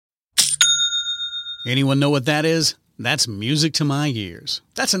Anyone know what that is? That's music to my ears.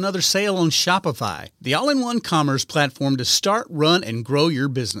 That's another sale on Shopify, the all-in-one commerce platform to start, run, and grow your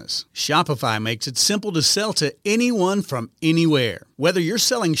business. Shopify makes it simple to sell to anyone from anywhere. Whether you're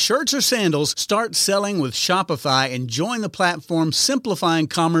selling shirts or sandals, start selling with Shopify and join the platform simplifying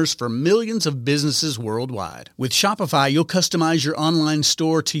commerce for millions of businesses worldwide. With Shopify, you'll customize your online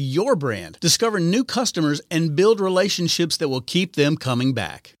store to your brand, discover new customers, and build relationships that will keep them coming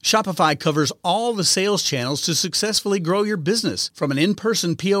back. Shopify covers all the sales channels to successfully grow your business, from an in-person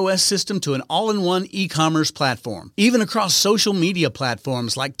POS system to an all-in-one e-commerce platform, even across social media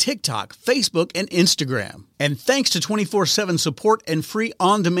platforms like TikTok, Facebook, and Instagram. And thanks to 24/7 support and free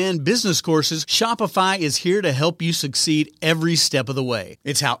on-demand business courses, Shopify is here to help you succeed every step of the way.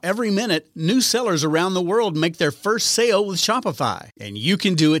 It's how every minute, new sellers around the world make their first sale with Shopify. And you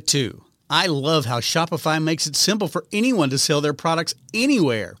can do it too. I love how Shopify makes it simple for anyone to sell their products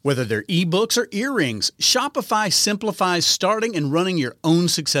anywhere. Whether they're ebooks or earrings, Shopify simplifies starting and running your own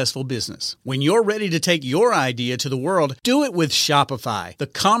successful business. When you're ready to take your idea to the world, do it with Shopify, the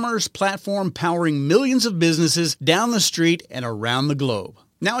commerce platform powering millions of businesses down the street and around the globe.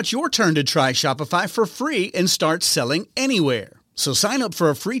 Now it's your turn to try Shopify for free and start selling anywhere. So sign up for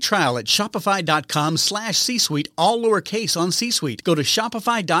a free trial at shopify.com/C-Suite, all lowercase on C-Suite. Go to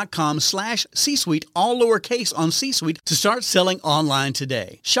shopify.com/C-Suite, all lowercase on C-Suite to start selling online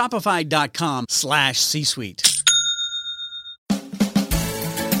today. Shopify.com/C-Suite.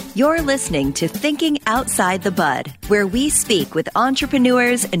 You're listening to Thinking Outside the Bud, where we speak with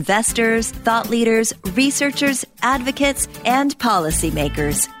entrepreneurs, investors, thought leaders, researchers, advocates, and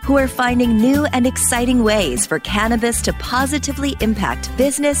policymakers who are finding new and exciting ways for cannabis to positively impact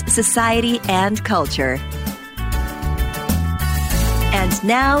business, society, and culture. And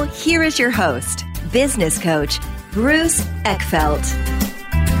now, here is your host, business coach, Bruce Eckfeldt.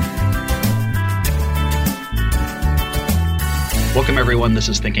 Welcome, everyone. This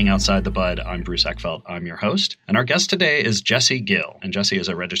is Thinking Outside the Bud. I'm Bruce Eckfeldt. I'm your host. And our guest today is Jessie Gill. And Jessie is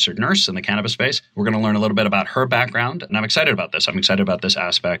a registered nurse in the cannabis space. We're going to learn a little bit about her background. And I'm excited about this. I'm excited about this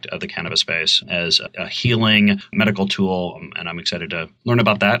aspect of the cannabis space as a healing medical tool. And I'm excited to learn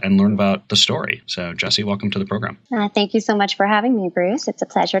about that and learn about the story. So, Jessie, welcome to the program. Thank you so much for having me, Bruce. It's a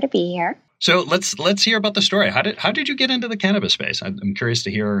pleasure to be here. So let's hear about the story. How did you get into the cannabis space? I'm curious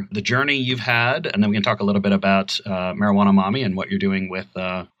to hear the journey you've had, and then we can talk a little bit about Marijuana Mommy and what you're doing with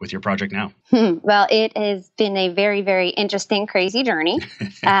your project now. Well, it has been a very, very interesting, crazy journey.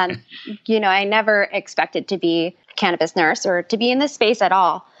 I never expected to be a cannabis nurse or to be in this space at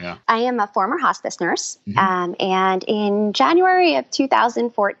all. Yeah. I am a former hospice nurse, and in January of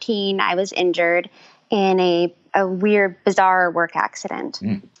 2014, I was injured in a weird, bizarre work accident.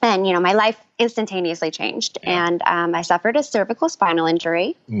 And, my life instantaneously changed. Yeah. And I suffered a cervical spinal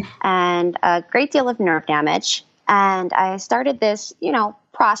injury and a great deal of nerve damage. And I started this,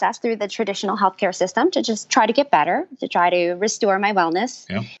 process through the traditional healthcare system to just try to get better, to try to restore my wellness.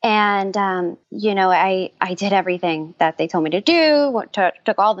 Yeah. And, I did everything that they told me to do,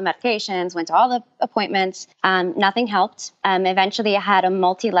 took all the medications, went to all the appointments. Nothing helped. Eventually, I had a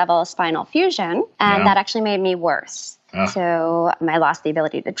multi-level spinal fusion, and that actually made me worse. So I lost the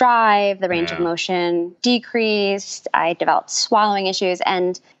ability to drive, the range of motion decreased, I developed swallowing issues,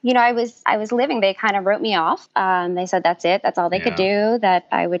 and, I was living, they kind of wrote me off. They said, that's it, that's all they could do, that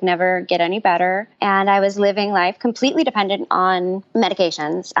I would never get any better. And I was living life completely dependent on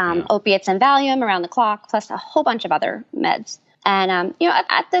medications, opiates and Valium around the clock, plus a whole bunch of other meds. And,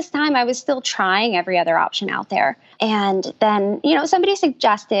 at this time, I was still trying every other option out there. And then, somebody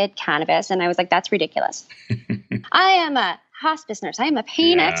suggested cannabis, and I was like, that's ridiculous. I am a hospice nurse. I am a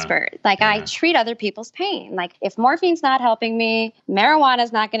pain expert. I treat other people's pain. If morphine's not helping me,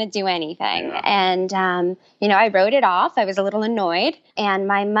 marijuana's not going to do anything. Yeah. And, I wrote it off. I was a little annoyed. And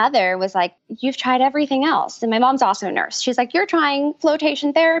my mother was like, you've tried everything else. And my mom's also a nurse. She's like, you're trying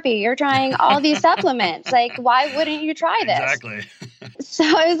flotation therapy. You're trying all these supplements. Why wouldn't you try this? Exactly. So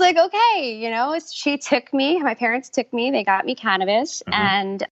I was like, okay, she took me, my parents took me, they got me cannabis,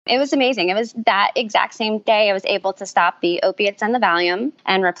 and it was amazing. It was that exact same day I was able to stop the opiates and the Valium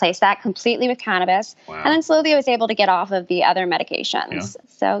and replace that completely with cannabis. Wow. And then slowly I was able to get off of the other medications. Yeah.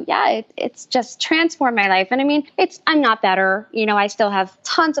 So it's just transformed my life. And I'm not better. I still have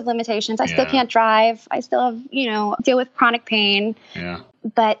tons of limitations. I still can't drive. I still have, deal with chronic pain. Yeah.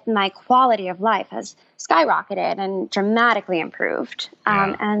 But my quality of life has skyrocketed and dramatically improved.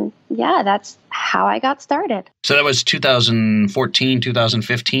 That's how I got started. So that was 2014,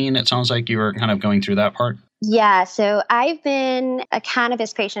 2015. It sounds like you were kind of going through that part. Yeah, so I've been a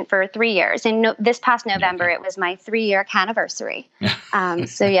cannabis patient for 3 years. And this past November, it was my 3-year canniversary.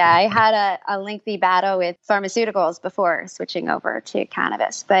 So yeah, I had a lengthy battle with pharmaceuticals before switching over to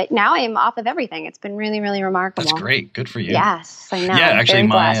cannabis. But now I'm off of everything. It's been really, really remarkable. That's great. Good for you. Yes, I know. Yeah, actually,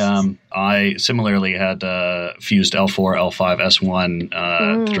 my I similarly had fused L4, L5,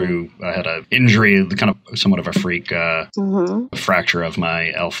 S1 through. I had an injury, kind of somewhat of a freak fracture of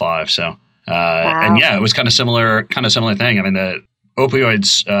my L5. So. Wow. And yeah, it was kind of similar thing. I mean, the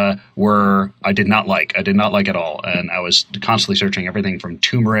opioids I did not like at all. And I was constantly searching everything from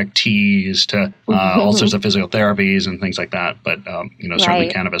turmeric teas to all sorts of physical therapies and things like that. But, certainly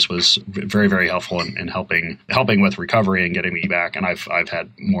cannabis was very, very helpful in helping with recovery and getting me back. And I've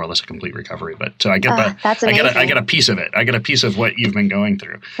had more or less a complete recovery. But so I get that's amazing. I get a piece of it. I get a piece of what you've been going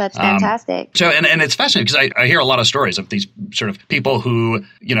through. That's fantastic. So, and it's fascinating because I hear a lot of stories of these sort of people who,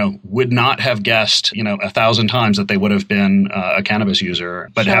 would not have guessed, 1,000 times that they would have been a cannabis user,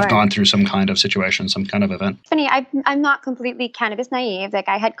 but have gone through some kind of situation, some kind of event. Funny, I'm not completely cannabis naive. Like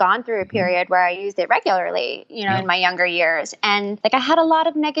I had gone through a period where I used it regularly, in my younger years. And like I had a lot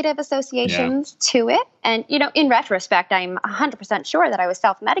of negative associations to it. And, in retrospect, I'm 100% sure that I was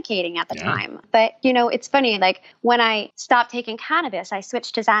self-medicating at the time. But, it's funny, like when I stopped taking cannabis, I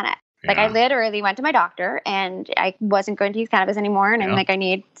switched to Xanax. Like I literally went to my doctor and I wasn't going to use cannabis anymore. And I'm like, I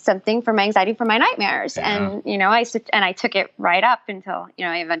need something for my anxiety, for my nightmares. And, I took it right up until,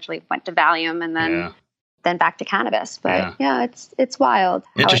 I eventually went to Valium and then back to cannabis. But it's wild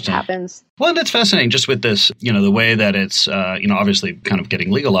how it happens. Well, that's fascinating just with this, the way that it's, obviously kind of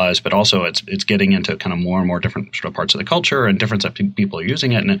getting legalized, but also it's getting into kind of more and more different sort of parts of the culture and different types of people are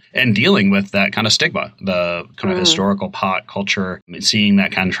using it and dealing with that kind of stigma, the kind of historical pot culture, seeing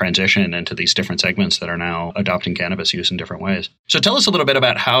that kind of transition into these different segments that are now adopting cannabis use in different ways. So tell us a little bit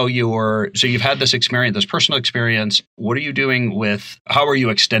about how so you've had this experience, this personal experience. What are you doing how are you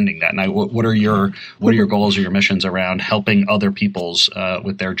extending that? And what are your goals or your missions around helping other people's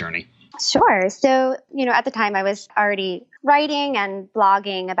with their journey? Sure. So, at the time I was already writing and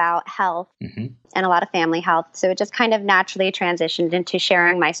blogging about health and a lot of family health. So it just kind of naturally transitioned into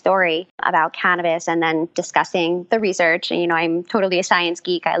sharing my story about cannabis and then discussing the research. And, I'm totally a science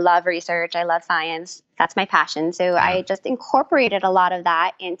geek. I love research. I love science. That's my passion. So I just incorporated a lot of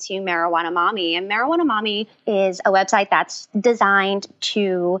that into Marijuana Mommy. And Marijuana Mommy is a website that's designed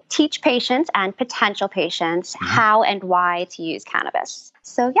to teach patients and potential patients how and why to use cannabis.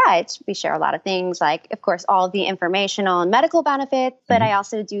 So we share a lot of things like, of course, all the informational and medical benefits, but I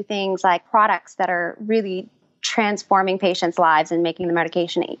also do things like products that are really transforming patients' lives and making the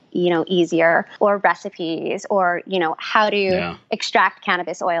medication, easier, or recipes, or, how to extract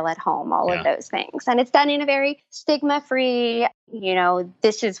cannabis oil at home, all of those things. And it's done in a very stigma-free,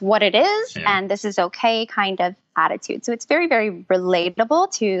 this is what it is and this is okay kind of attitude. So it's very, very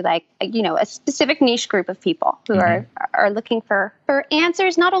relatable to a specific niche group of people who are looking for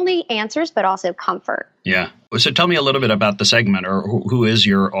answers, not only answers, but also comfort. Yeah. So tell me a little bit about the segment, or who is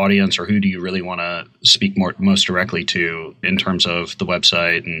your audience, or who do you really want to speak most directly to in terms of the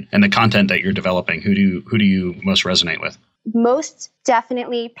website and the content that you're developing? Who do you most resonate with? Most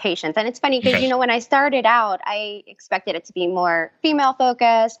definitely patients. And it's funny because, when I started out, I expected it to be more female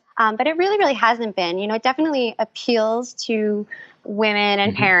focused, but it really, really hasn't been. It definitely appeals to women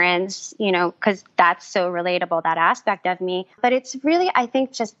and parents, because that's so relatable, that aspect of me. But it's really, I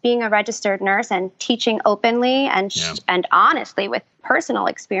think, just being a registered nurse and teaching openly and honestly with personal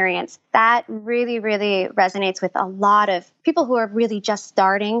experience, that really, really resonates with a lot of people who are really just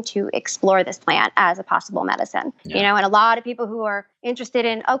starting to explore this plant as a possible medicine, and a lot of people who are interested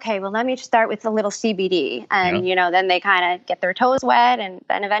in, okay, well, let me just start with a little CBD. And, then they kind of get their toes wet and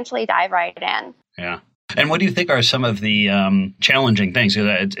then eventually dive right in. Yeah. And what do you think are some of the challenging things?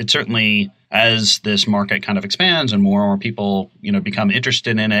 It certainly, as this market kind of expands and more people, become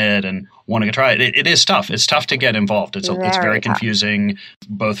interested in it and want to try it, it is tough. It's tough to get involved. It's very confusing,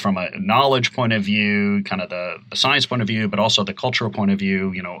 both from a knowledge point of view, kind of the science point of view, but also the cultural point of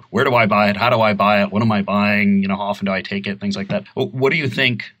view. Where do I buy it? How do I buy it? What am I buying? How often do I take it? Things like that. What do you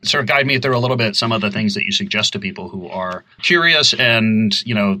think? Sort of guide me through a little bit some of the things that you suggest to people who are curious and,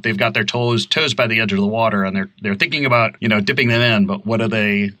 they've got their toes by the edge of the water and they're thinking about, dipping them in. But what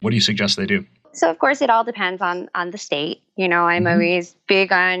do you suggest they do? So, of course, it all depends on the state. I'm always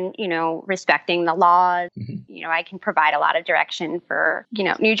big on, respecting the laws. I can provide a lot of direction for,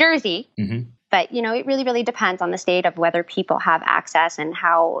 New Jersey. But, it really, really depends on the state of whether people have access and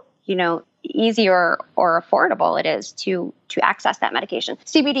how, easy or affordable it is to access that medication.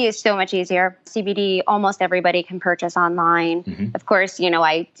 CBD is so much easier. CBD, almost everybody can purchase online. Mm-hmm. Of course,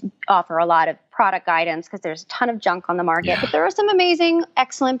 I offer a lot of product guidance because there's a ton of junk on the market, but there are some amazing,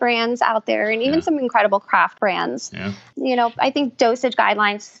 excellent brands out there and even some incredible craft brands. Yeah. I think dosage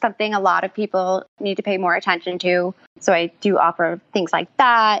guidelines is something a lot of people need to pay more attention to. So I do offer things like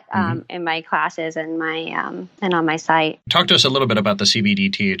that in my classes and and on my site. Talk to us a little bit about the CBD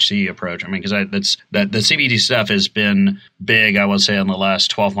THC approach. I mean, because the CBD stuff has been big, I would say, in the last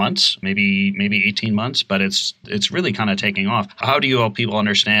 12 months, maybe 18 months, but it's really kind of taking off. How do you help people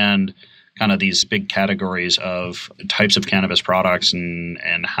understand kind of these big categories of types of cannabis products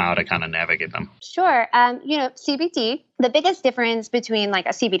and how to kind of navigate them? Sure. CBD, the biggest difference between like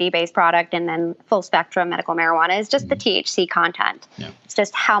a CBD-based product and then full spectrum medical marijuana is just the THC content. Yeah. It's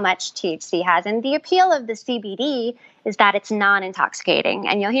just how much THC has. And the appeal of the CBD is that it's non-intoxicating.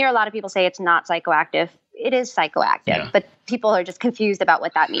 And you'll hear a lot of people say it's not psychoactive. It is psychoactive, but people are just confused about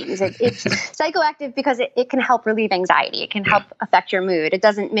what that means. It's psychoactive because it can help relieve anxiety. It can help affect your mood. It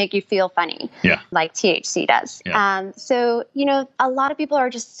doesn't make you feel funny like THC does. Yeah. So, a lot of people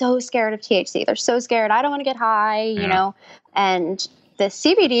are just so scared of THC. They're so scared. I don't want to get high, and the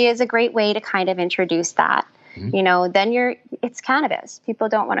CBD is a great way to kind of introduce that. Mm-hmm. Then it's cannabis. People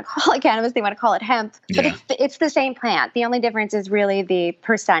don't want to call it cannabis. They want to call it hemp, but it's the same plant. The only difference is really the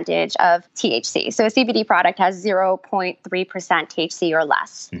percentage of THC. So a CBD product has 0.3% THC or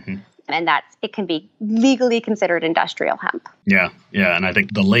less. Mm-hmm. And it can be legally considered industrial hemp. Yeah. And I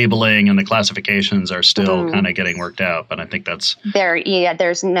think the labeling and the classifications are still kind of getting worked out, but I think that's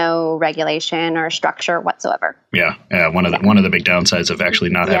there's no regulation or structure whatsoever. Yeah. One of the big downsides of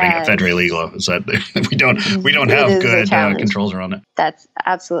actually not having it federally legal is that we don't have good controls around it. That's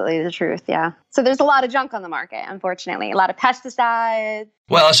absolutely the truth. Yeah. So there's a lot of junk on the market, unfortunately, a lot of pesticides.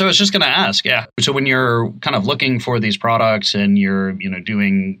 Well, so I was just going to ask, so when you're kind of looking for these products and you're,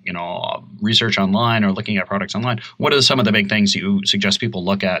 doing, research online or looking at products online, what are some of the big things you suggest people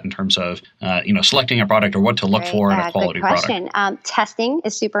look at in terms of, selecting a product or what to look for in a quality product? Good question. Testing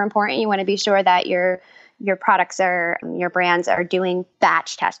is super important. You want to be sure that your products your brands are doing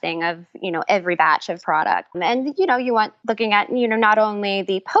batch testing of, every batch of product. And, you want looking at, not only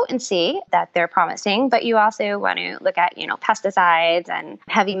the potency that they're promising, but you also want to look at, pesticides and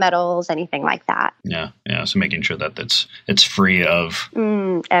heavy metals, anything like that. Yeah. So making sure that it's free of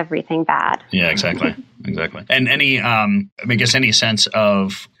everything bad. Yeah, exactly. Exactly. And any sense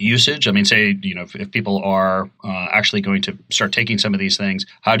of usage? I mean, say, if people are actually going to start taking some of these things,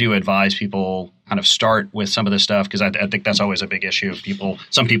 how do you advise people kind of start with some of this stuff? Because I think that's always a big issue.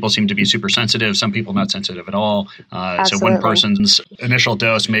 Some people seem to be super sensitive, some people not sensitive at all. So one person's initial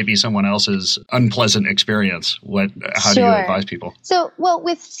dose may be someone else's unpleasant experience. How do you advise people? So,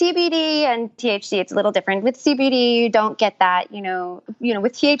 with CBD and THC, it's a little different. With CBD, you don't get that,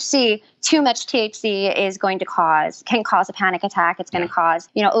 with THC, too much THC can cause a panic attack. It's going to cause,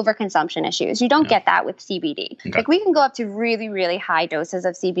 overconsumption issues. You don't get that with CBD. Okay. Like we can go up to really, really high doses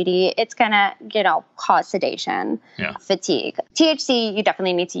of CBD. It's going to, cause sedation, fatigue. THC, you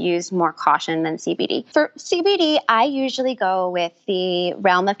definitely need to use more caution than CBD. For CBD, I usually go with the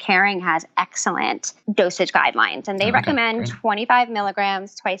Realm of Caring has excellent dosage guidelines, and they recommend 25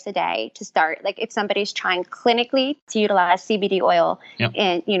 milligrams twice a day to start. Like if somebody's trying clinically to utilize CBD oil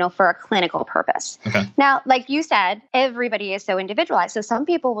for a clinical purpose. Okay. Now, like you said, everybody is so individualized. So some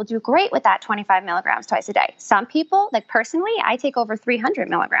people will do great with that 25 milligrams twice a day. Some people, like personally, I take over 300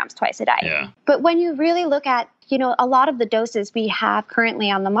 milligrams twice a day. Yeah. But when you really look at, a lot of the doses we have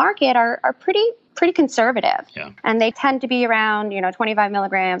currently on the market are pretty conservative. Yeah. And they tend to be around, 25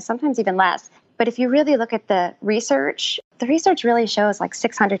 milligrams, sometimes even less. But if you really look at the research really shows like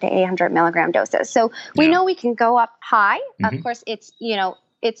 600 to 800 milligram doses. So we know we can go up high. Mm-hmm. Of course,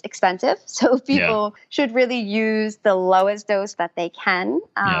 it's expensive. So people should really use the lowest dose that they can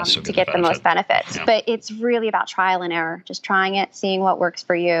to get the most benefits. Yeah. But it's really about trial and error, just trying it, seeing what works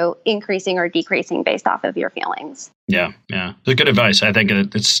for you, increasing or decreasing based off of your feelings. Yeah. It's good advice. I think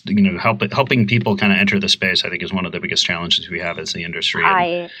it's, helping people kind of enter the space, I think is one of the biggest challenges we have as the industry.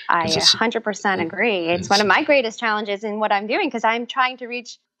 I 100% agree. It's one of my greatest challenges in what I'm doing because I'm trying to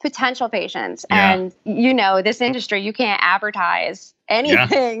reach potential patients. And, this industry, you can't advertise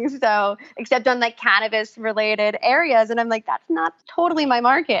anything. So except on like cannabis related areas. And I'm like, that's not totally my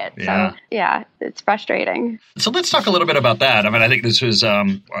market. Yeah. So yeah, it's frustrating. So let's talk a little bit about that. I mean, I think this was,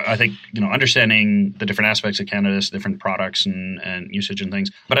 understanding the different aspects of cannabis, different products and usage and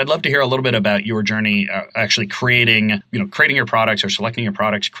things. But I'd love to hear a little bit about your journey actually creating your products or selecting your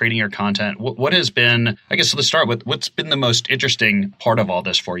products, creating your content. What has been, I guess let's start with what's been the most interesting part of all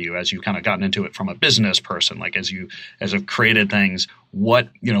this for you as you kind of gotten into it from a business person, like as you've created things. What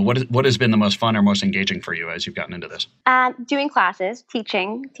has been the most fun or most engaging for you as you've gotten into this? Doing classes,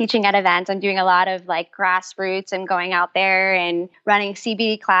 teaching at events. I'm doing a lot of like grassroots and going out there and running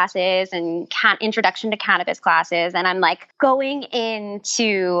CBD classes and introduction to cannabis classes. And I'm like going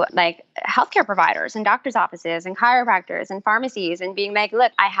into like healthcare providers and doctors' offices and chiropractors and pharmacies and being like,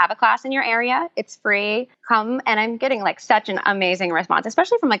 look, I have a class in your area. It's free. Come. And I'm getting like such an amazing response,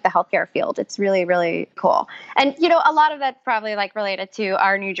 especially from like the healthcare field. It's really, really cool. And, a lot of that's probably like related to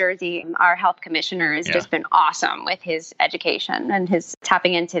our New Jersey, our health commissioner has just been awesome with his education and his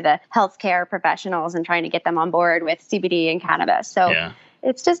tapping into the healthcare professionals and trying to get them on board with CBD and cannabis. So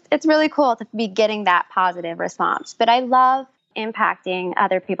it's really cool to be getting that positive response. But I love impacting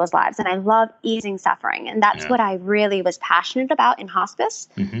other people's lives and I love easing suffering. And that's what I really was passionate about in hospice.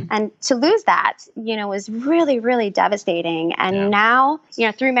 Mm-hmm. And to lose that, was really, really devastating. And now,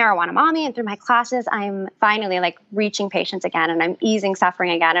 through Marijuana Mommy and through my classes, I'm finally like reaching patients again and I'm easing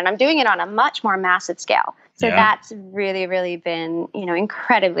suffering again. And I'm doing it on a much more massive scale. So that's really, really been,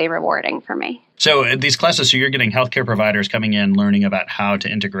 incredibly rewarding for me. So these classes, so you're getting healthcare providers coming in, learning about how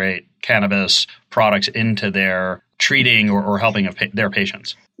to integrate cannabis products into their treating or helping of their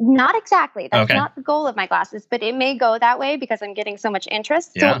patients. Not exactly. That's not the goal of my classes, but it may go that way because I'm getting so much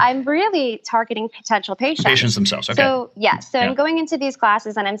interest. Yeah. So I'm really targeting potential patients. Patients themselves. Okay. So I'm going into these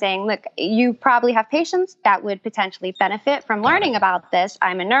classes and I'm saying, look, you probably have patients that would potentially benefit from learning about this.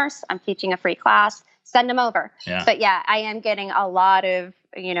 I'm a nurse. I'm teaching a free class. Send them over. Yeah. But I am getting a lot of,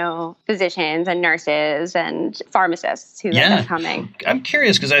 physicians and nurses and pharmacists who are coming. I'm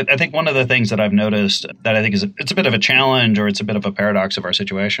curious because I think one of the things that I've noticed that I think it's a bit of a challenge or it's a bit of a paradox of our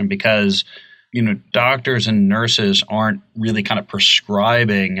situation because doctors and nurses aren't really kind of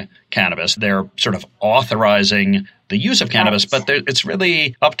prescribing cannabis. They're sort of authorizing the use of cannabis, but it's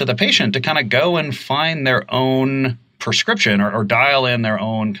really up to the patient to kind of go and find their own prescription or dial in their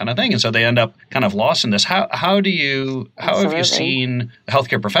own kind of thing. And so they end up kind of lost in this. How have you seen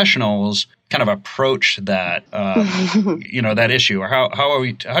healthcare professionals kind of approach that, that issue? Or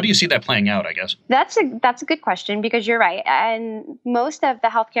how do you see that playing out, I guess? That's a good question because you're right. And most of the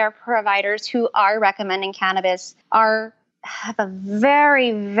healthcare providers who are recommending cannabis have a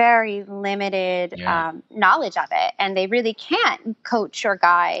very, very limited knowledge of it. And they really can't coach or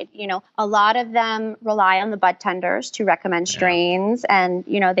guide. A lot of them rely on the bud tenders to recommend strains and,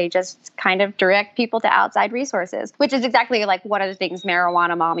 they just kind of direct people to outside resources, which is exactly like one of the things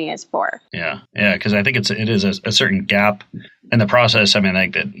Marijuana Mommy is for. Yeah. Yeah. Because I think it is a certain gap in the process. I mean,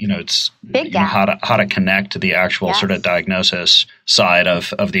 like that, it's big gap. How to connect the actual sort of diagnosis side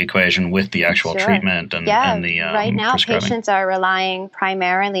of the equation with the actual treatment and the right now patients are relying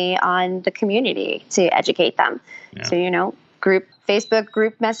primarily on the community to educate them. Yeah. So Facebook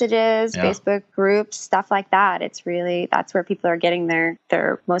group messages, Facebook groups, stuff like that. It's really that's where people are getting their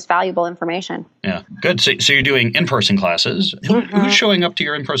most valuable information. Yeah, good. So you're doing in-person classes. Who's showing up to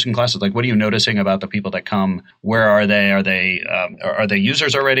your in-person classes? Like, what are you noticing about the people that come? Where are they? Are they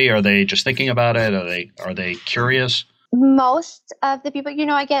users already? Are they just thinking about it? Are they curious? Most of the people,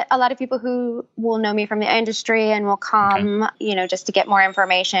 I get a lot of people who will know me from the industry and will come, just to get more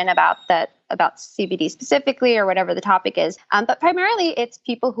information about CBD specifically or whatever the topic is. But primarily it's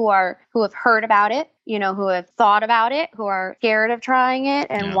people who have heard about it, who have thought about it, who are scared of trying it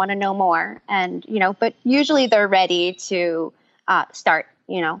and want to know more. And, but usually they're ready to start.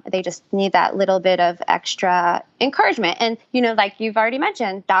 They just need that little bit of extra encouragement. And, like you've already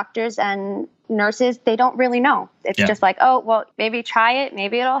mentioned, doctors and nurses, they don't really know. It's just like, oh, well, maybe try it.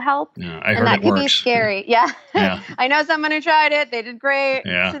 Maybe it'll help. Yeah, I heard it works. And that could be scary. Yeah. I know someone who tried it. They did great.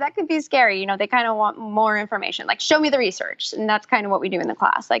 Yeah. So that could be scary. They kind of want more information. Like, show me the research. And that's kind of what we do in the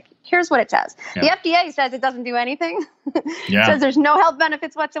class. Like, here's what it says. Yeah. The FDA says it doesn't do anything. It says there's no health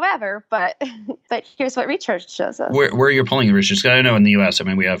benefits whatsoever. But here's what research shows us. Where are you pulling the research? I know in the U.S., I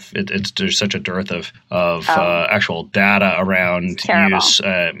mean, we have there's such a dearth of actual data around use.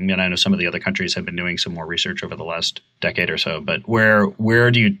 I know some of the other countries have been doing some more research over the last decade or so, but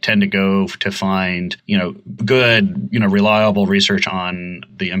where do you tend to go to find, good, reliable research on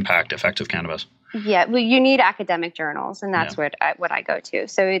the effects of cannabis? Yeah, well, you need academic journals, and that's what I go to.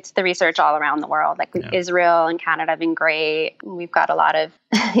 So it's the research all around the world. Like Israel and Canada have been great. We've got a lot of.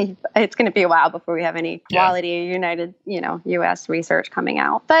 It's going to be a while before we have any quality U.S. research coming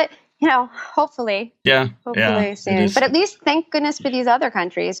out, but. Hopefully soon. But at least thank goodness for these other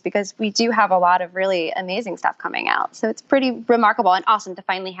countries, because we do have a lot of really amazing stuff coming out. So it's pretty remarkable and awesome to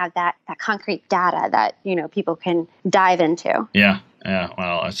finally have that concrete data that, people can dive into. Yeah. Yeah.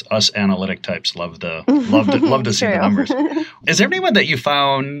 Well, us analytic types love to see the numbers. Is there anyone that you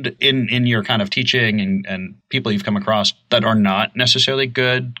found in your kind of teaching and people you've come across that are not necessarily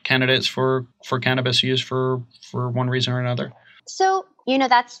good candidates for cannabis use for one reason or another? So,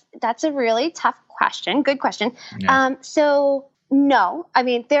 that's a really tough question. Good question. Yeah. No, I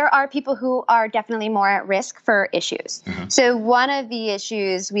mean, there are people who are definitely more at risk for issues. Mm-hmm. So one of the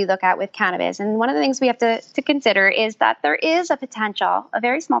issues we look at with cannabis, and one of the things we have to consider is that there is a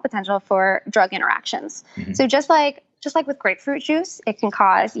very small potential for drug interactions. Mm-hmm. So just like with grapefruit juice, it can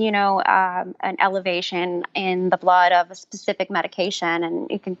cause, an elevation in the blood of a specific medication,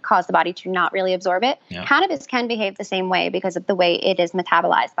 and it can cause the body to not really absorb it. Yeah. Cannabis can behave the same way because of the way it is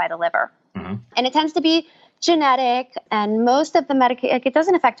metabolized by the liver. Mm-hmm. And it tends to be genetic, and most of the it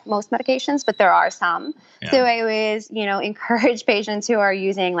doesn't affect most medications, but there are some. Yeah. So I always, encourage patients who are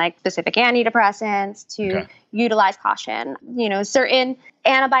using like specific antidepressants to utilize caution. Certain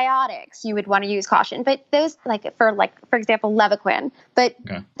antibiotics you would want to use caution, but those for example, Levaquin. But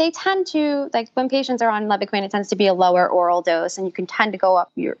they tend to, when patients are on Levaquin, it tends to be a lower oral dose, and you can tend to go up.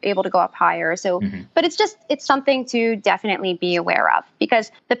 You're able to go up higher. So, but it's something to definitely be aware of,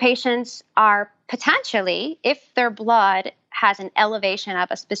 because the patients are potentially, if their blood has an elevation of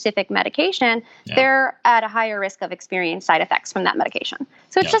a specific medication, they're at a higher risk of experiencing side effects from that medication.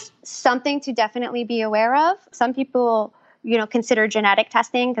 So it's just something to definitely be aware of. Some people, consider genetic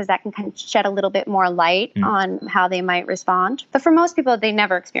testing, because that can kind of shed a little bit more light on how they might respond. But for most people, they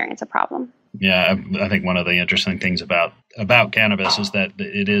never experience a problem. Yeah, I think one of the interesting things about cannabis is that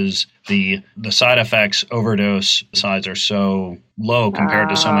it is the side effects, overdose sides are so low compared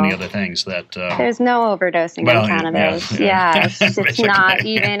to so many other things that there's no overdosing in cannabis. It's not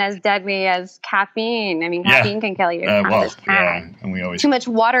even as deadly as caffeine. I mean, caffeine can kill you. Cannabis can. And we always too much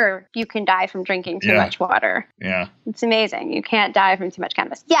water. You can die from drinking too much water. Yeah, it's amazing. You can't die from too much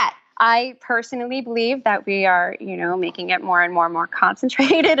cannabis yet. I personally believe that we are, making it more and more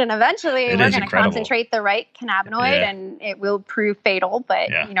concentrated, and eventually we're going to concentrate the right cannabinoid, and it will prove fatal.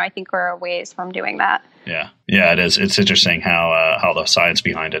 But I think we're a ways from doing that. Yeah, it is. It's interesting how the science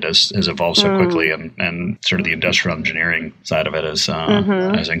behind it has evolved so quickly, and sort of the industrial engineering side of it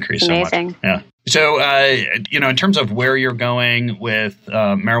has increased so much. Yeah. So, in terms of where you're going with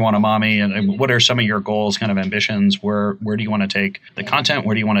Marijuana Mommy, and what are some of your goals, kind of ambitions? Where do you want to take the content?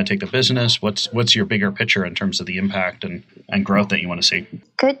 Where do you want to take the business? What's your bigger picture in terms of the impact and growth that you want to see?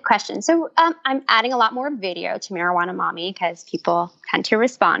 Good question. So, I'm adding a lot more video to Marijuana Mommy because people tend to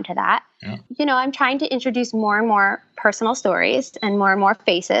respond to that. Yeah. I'm trying to introduce more and more personal stories and more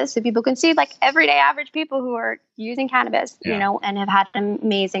faces, so people can see everyday average people who are using cannabis, and have had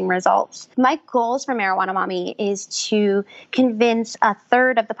amazing results. My goals for Marijuana Mommy is to convince a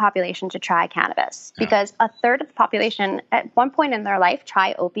third of the population to try cannabis, because a third of the population at one point in their life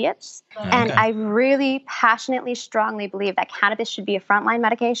try opiates. And I really passionately, strongly believe that cannabis should be a frontline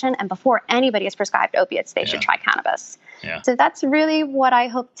medication, and before anybody is prescribed opiates, they should try cannabis. Yeah. So that's really what I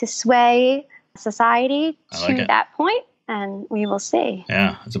hope to sway society to that point, and we will see.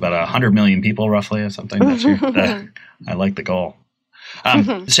 Yeah, it's about 100 million people roughly or something. I like the goal.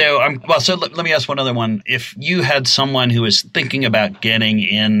 So let me ask one other one. If you had someone who is thinking about getting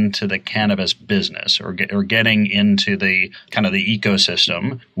into the cannabis business or getting into the kind of the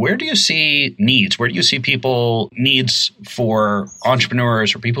ecosystem, where do you see needs? Where do you see needs for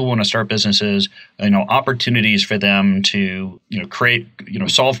entrepreneurs or people who want to start businesses, opportunities for them to, create,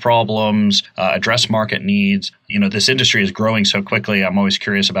 solve problems, address market needs? This industry is growing so quickly. I'm always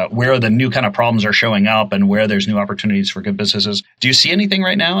curious about where the new kind of problems are showing up and where there's new opportunities for good businesses. Do you see anything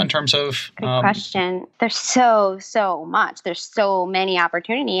right now in terms of? Good question. There's so much. There's so many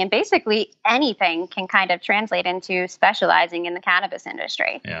opportunity, and basically anything can kind of translate into specializing in the cannabis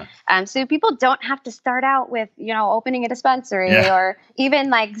industry. Yeah. So people don't have to start out with, opening a dispensary or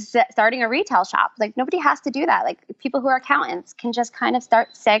even starting a retail shop. Nobody has to do that. People who are accountants can just kind of start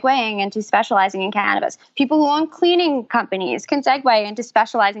segueing into specializing in cannabis. People who own and cleaning companies can segue into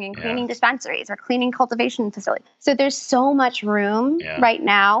specializing in cleaning dispensaries or cleaning cultivation facilities. So there's so much room right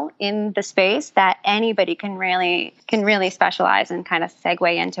now in the space that anybody can really specialize and kind of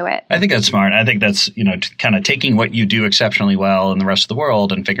segue into it. I think that's smart. I think that's, kind of taking what you do exceptionally well in the rest of the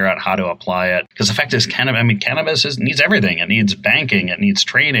world and figure out how to apply it. Because the fact is, cannabis needs everything. It needs banking. It needs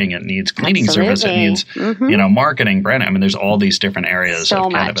training. It needs cleaning service. It needs, marketing, branding. There's all these different areas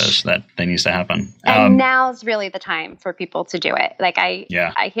of cannabis that needs to happen. And now's really the time for people to do it. Like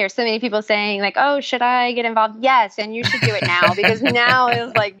I hear so many people saying like, oh, should I get involved? Yes. And you should do it now because now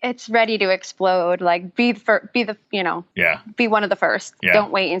is like, it's ready to explode. Like be one of the first. Yeah.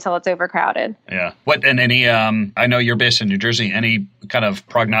 Don't wait until it's overcrowded. Yeah. I know you're based in New Jersey. Any kind of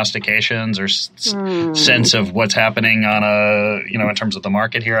prognostications or sense of what's happening on in terms of the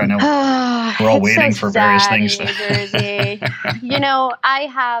market here? I know we're all waiting for various things. In New Jersey. I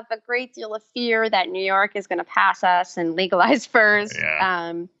have a great deal of fear that New York is going to pass us and legalize first.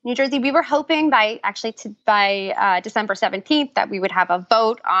 Yeah. New Jersey, we were hoping by December 17th that we would have a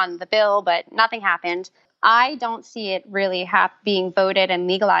vote on the bill, but nothing happened. I don't see it really being voted and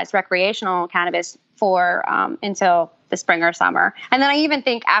legalized recreational cannabis for until the spring or summer. And then I even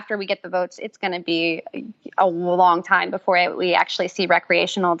think after we get the votes, it's going to be a long time before we actually see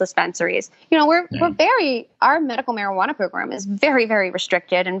recreational dispensaries. Our medical marijuana program is very, very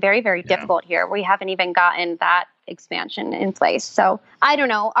restricted and very, very difficult here. We haven't even gotten that expansion in place. So I don't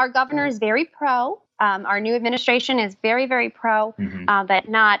know. Our governor is very pro. Our new administration is very, very pro, but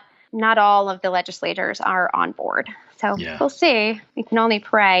not all of the legislators are on board. So we'll see. We can only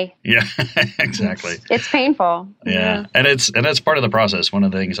pray. Yeah, exactly. It's painful. Yeah. And it's part of the process. One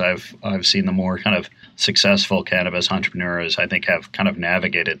of the things I've seen the more kind of successful cannabis entrepreneurs, I think, have kind of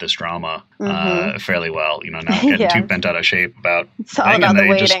navigated this drama fairly well. Not getting too bent out of shape about it's all about the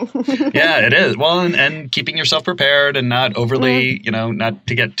waiting. It is. Well, and keeping yourself prepared and not overly, not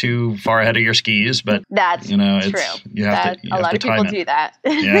to get too far ahead of your skis. But that's true. You have to a lot of people do that.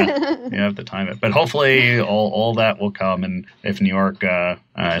 You have to time it. But hopefully all that will come. And if New York, I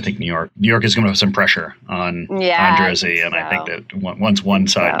think New York is going to have some pressure on Jersey. And I think that once one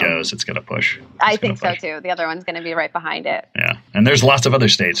side goes, it's going to push. I think so too. The other one's going to be right behind it. Yeah. And there's lots of other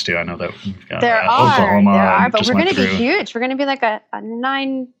states too. I know that we've got Oklahoma. But we're going to be huge. We're going to be like a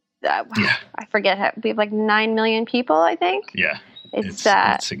 9, I forget. We have like 9 million people, I think. Yeah. It's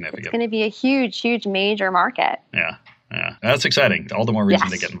significant. It's going to be a huge, huge major market. Yeah. Yeah. That's exciting. All the more reason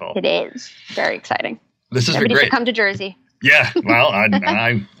to get involved. It is. Very exciting. This has been great. Everybody should come to Jersey. Yeah, well,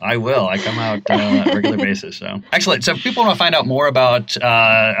 I will. I come out on a regular basis. So excellent. So if people want to find out more about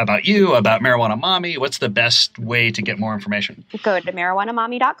you, about Marijuana Mommy, what's the best way to get more information? Go to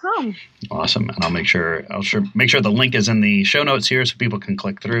marijuanamommy.com. Awesome. And I'll make sure the link is in the show notes here so people can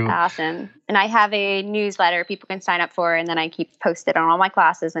click through. Awesome. And I have a newsletter people can sign up for, and then I keep posted on all my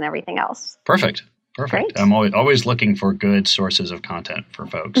classes and everything else. Perfect. Great. I'm always looking for good sources of content for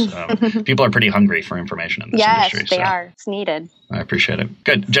folks. People are pretty hungry for information in this industry. Yes, they are. It's needed. I appreciate it.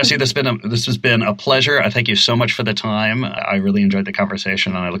 Good. Jesse, this has been a pleasure. I thank you so much for the time. I really enjoyed the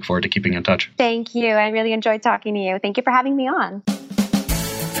conversation, and I look forward to keeping in touch. Thank you. I really enjoyed talking to you. Thank you for having me on.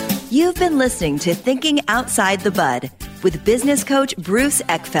 You've been listening to Thinking Outside the Bud with business coach Bruce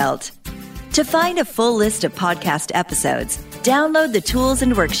Eckfeldt. To find a full list of podcast episodes, download the tools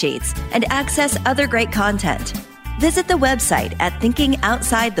and worksheets, and access other great content, visit the website at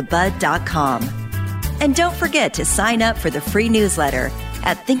thinkingoutsidethebud.com. And don't forget to sign up for the free newsletter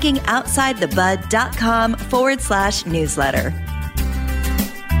at thinkingoutsidethebud.com/newsletter.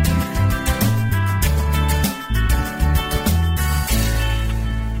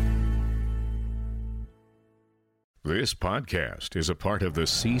 This podcast is a part of the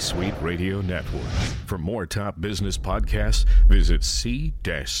C-Suite Radio Network. For more top business podcasts, visit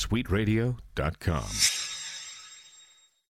c-suiteradio.com.